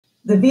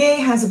The VA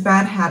has a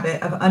bad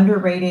habit of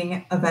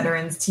underrating a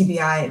veteran's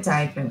TBI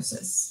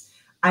diagnosis.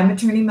 I'm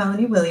attorney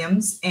Melanie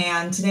Williams,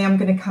 and today I'm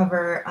going to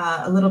cover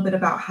a little bit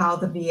about how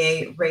the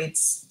VA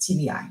rates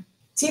TBI.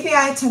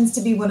 TBI tends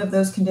to be one of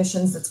those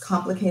conditions that's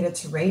complicated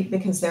to rate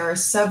because there are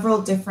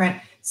several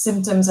different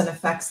symptoms and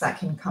effects that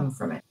can come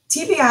from it.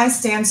 TBI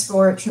stands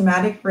for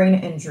traumatic brain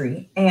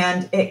injury,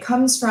 and it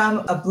comes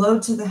from a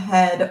blow to the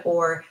head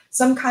or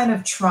some kind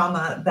of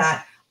trauma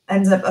that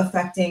ends up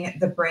affecting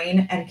the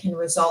brain and can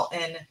result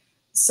in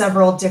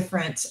several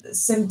different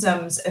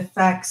symptoms,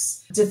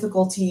 effects,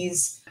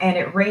 difficulties, and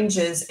it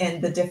ranges in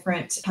the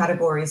different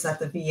categories that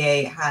the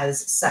VA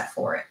has set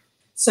for it.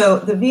 So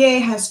the VA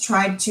has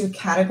tried to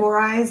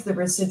categorize the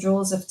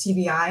residuals of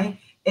TBI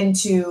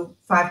into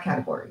 5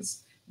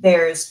 categories.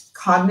 There's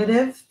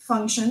cognitive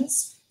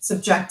functions,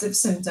 subjective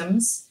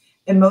symptoms,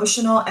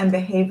 emotional and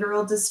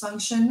behavioral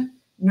dysfunction,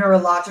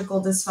 neurological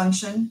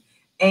dysfunction,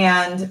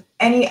 and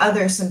any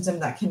other symptom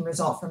that can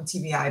result from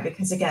TBI,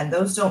 because again,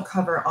 those don't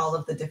cover all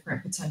of the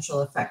different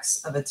potential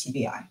effects of a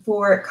TBI.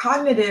 For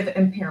cognitive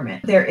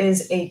impairment, there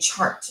is a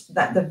chart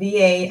that the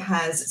VA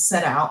has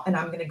set out, and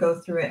I'm going to go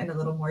through it in a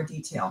little more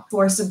detail.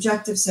 For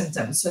subjective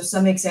symptoms, so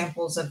some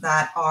examples of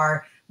that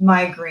are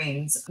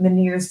migraines,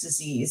 Meniere's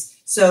disease,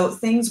 so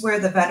things where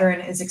the veteran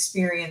is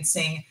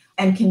experiencing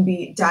and can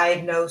be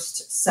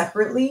diagnosed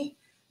separately,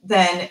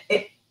 then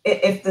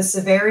if the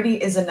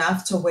severity is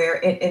enough to where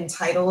it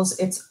entitles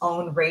its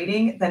own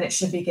rating, then it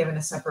should be given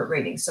a separate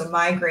rating. So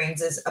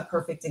migraines is a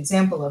perfect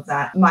example of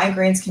that.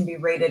 Migraines can be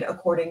rated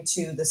according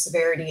to the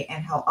severity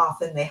and how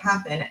often they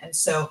happen, and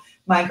so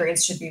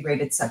migraines should be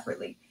rated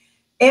separately.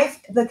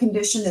 If the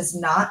condition is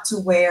not to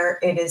where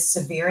it is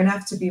severe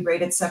enough to be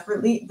rated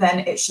separately,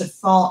 then it should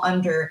fall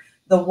under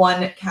the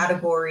one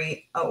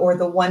category or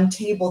the one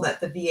table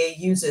that the VA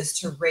uses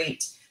to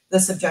rate the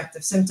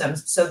subjective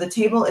symptoms. So the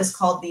table is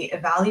called the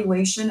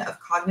Evaluation of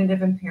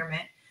Cognitive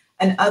Impairment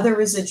and Other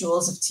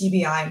Residuals of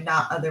TBI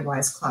Not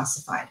Otherwise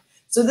Classified.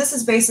 So this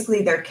is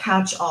basically their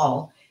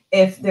catch-all.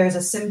 If there's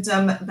a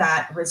symptom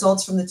that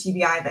results from the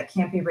TBI that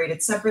can't be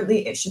rated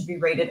separately, it should be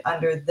rated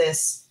under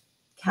this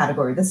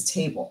category, this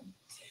table.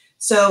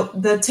 So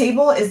the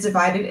table is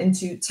divided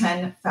into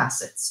 10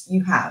 facets.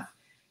 You have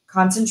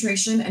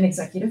concentration and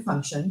executive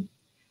function,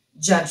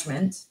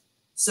 judgment,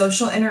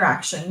 social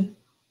interaction,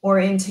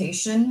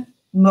 orientation,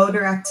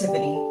 motor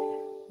activity,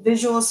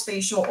 visual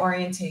spatial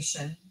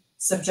orientation,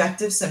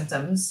 subjective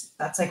symptoms,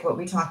 that's like what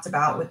we talked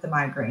about with the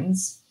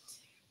migraines,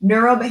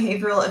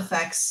 neurobehavioral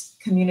effects,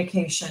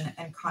 communication,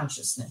 and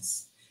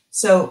consciousness.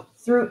 So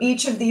through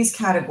each of these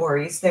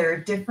categories, there are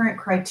different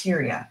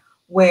criteria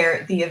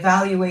where the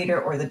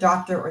evaluator or the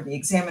doctor or the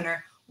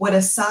examiner would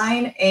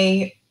assign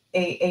a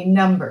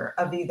number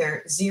of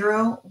either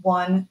 0,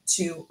 1,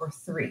 2, or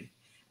 3.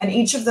 And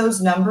each of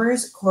those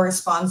numbers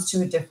corresponds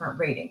to a different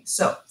rating.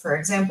 So for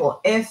example,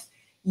 if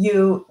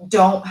you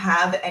don't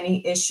have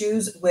any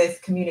issues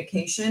with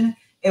communication,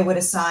 it would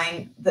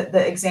assign,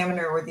 the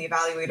examiner or the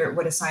evaluator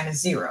would assign a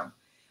 0.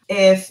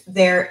 If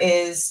there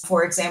is,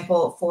 for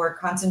example, for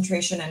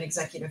concentration and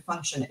executive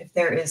function, if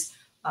there is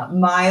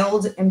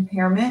mild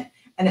impairment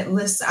and it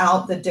lists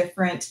out the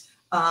different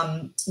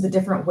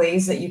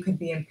ways that you could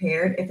be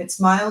impaired, if it's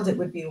mild, it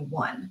would be a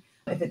 1.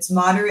 If it's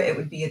moderate, it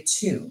would be a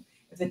 2.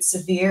 If it's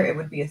severe, it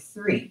would be a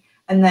 3.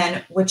 And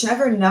then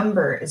whichever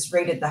number is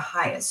rated the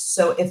highest.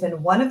 So if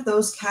in one of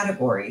those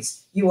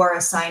categories you are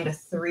assigned a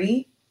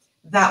 3,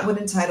 that would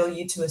entitle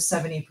you to a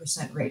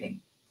 70%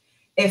 rating.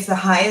 If the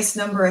highest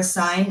number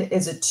assigned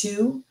is a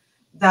 2,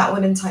 that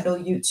would entitle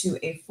you to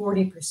a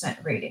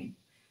 40% rating.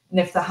 And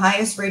if the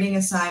highest rating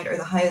assigned or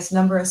the highest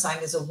number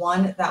assigned is a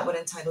 1, that would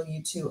entitle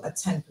you to a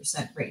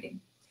 10%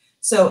 rating.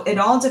 So it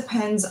all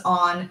depends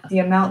on the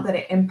amount that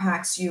it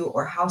impacts you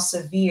or how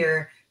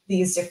severe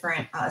these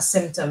different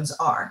symptoms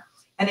are.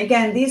 And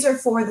again, these are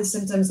for the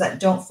symptoms that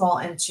don't fall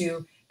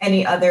into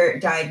any other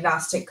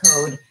diagnostic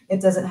code.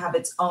 It doesn't have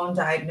its own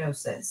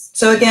diagnosis.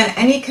 So again,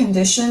 any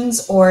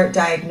conditions or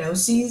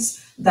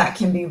diagnoses that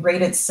can be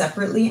rated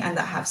separately and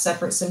that have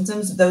separate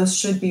symptoms, those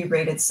should be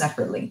rated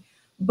separately.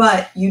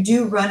 But you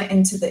do run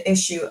into the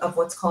issue of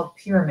what's called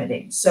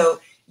pyramiding. So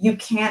you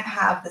can't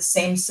have the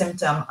same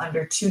symptom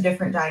under 2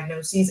 different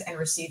diagnoses and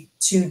receive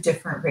 2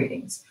 different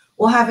ratings.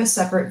 We'll have a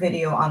separate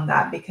video on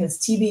that because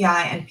TBI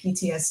and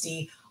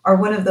PTSD are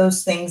one of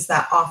those things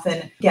that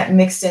often get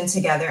mixed in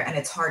together and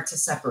it's hard to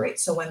separate.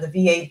 So when the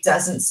VA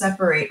doesn't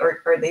separate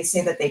or they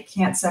say that they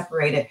can't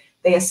separate it,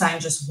 they assign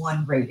just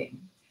 1 rating.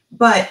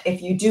 But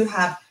if you do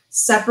have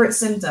separate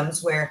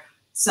symptoms where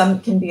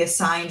some can be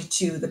assigned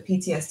to the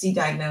PTSD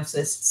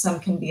diagnosis, some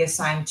can be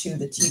assigned to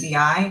the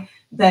TBI,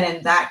 then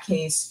in that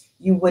case,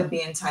 you would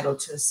be entitled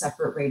to a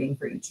separate rating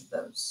for each of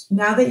those.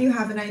 Now that you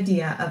have an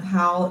idea of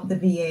how the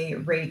VA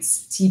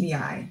rates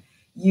TBI,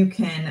 you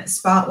can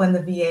spot when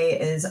the VA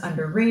is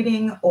under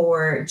rating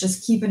or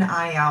just keep an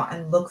eye out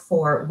and look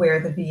for where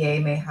the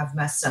VA may have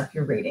messed up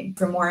your rating.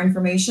 For more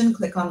information,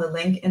 click on the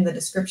link in the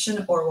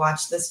description or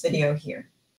watch this video here.